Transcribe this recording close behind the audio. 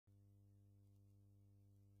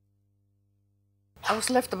I was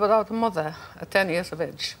left without a mother at 10 years of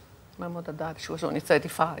age. My mother died, she was only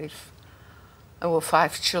 35. There were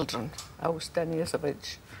 5 children. I was 10 years of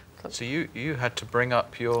age. So you had to bring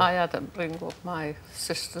up your... I had to bring up my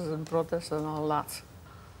sisters and brothers and all that.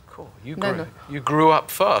 Cool. You grew up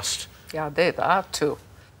first. Yeah, I did. I had to.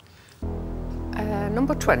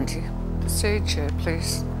 Number 20. The sage chair,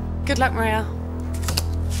 please. Good luck, Maria.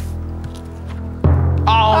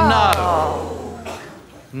 Oh, no!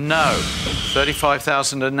 No.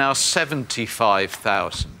 35,000 and now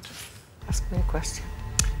 75,000. Ask me a question.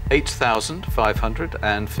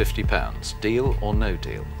 £8,550. Deal or no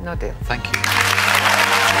deal? No deal. Thank you.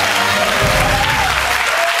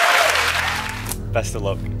 Best of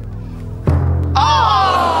luck.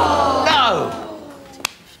 Oh!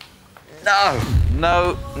 No!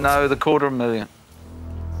 No, the £250,000.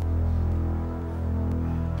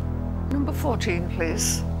 Number 14,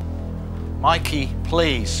 please. Mikey,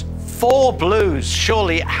 please. 4 blues.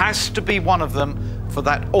 Surely it has to be one of them for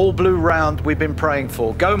that all-blue round we've been praying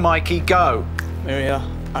for. Go, Mikey, go. Maria,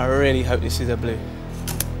 I really hope this is a blue.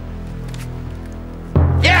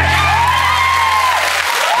 Yes!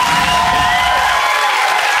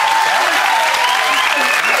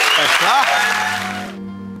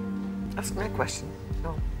 Ask me a question.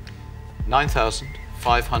 No.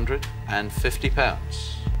 £9,550.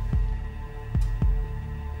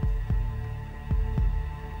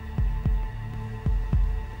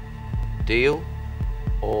 Deal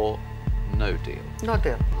or no deal? No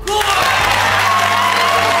deal.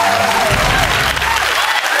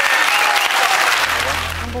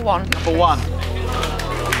 Number 1. Number 1.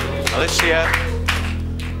 Alicia,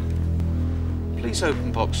 please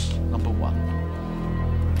open box number 1.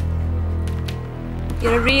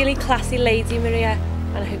 You're a really classy lady, Maria,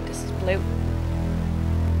 and I hope this is blue.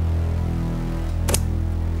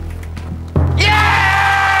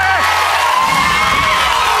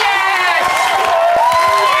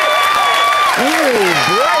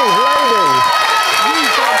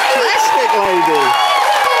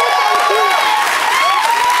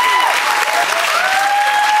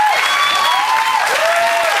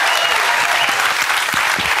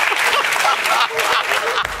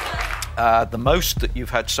 The most that you've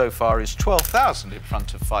had so far is 12,000 in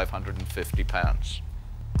front of £550.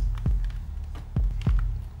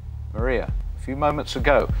 Maria, a few moments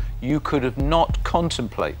ago, you could have not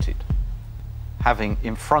contemplated having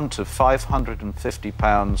in front of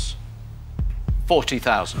 £550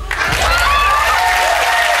 40,000.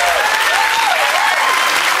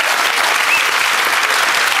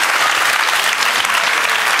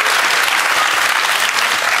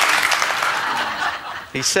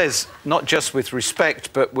 He says, not just with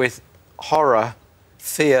respect, but with horror,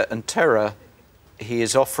 fear and terror, he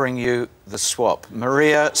is offering you the swap.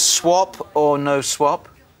 Maria, swap or no swap?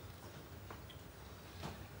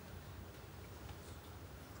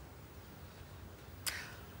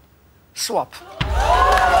 Swap.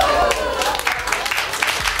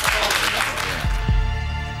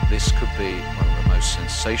 This could be one of the most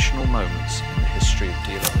sensational moments in the history of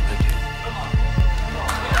Deal or No Deal.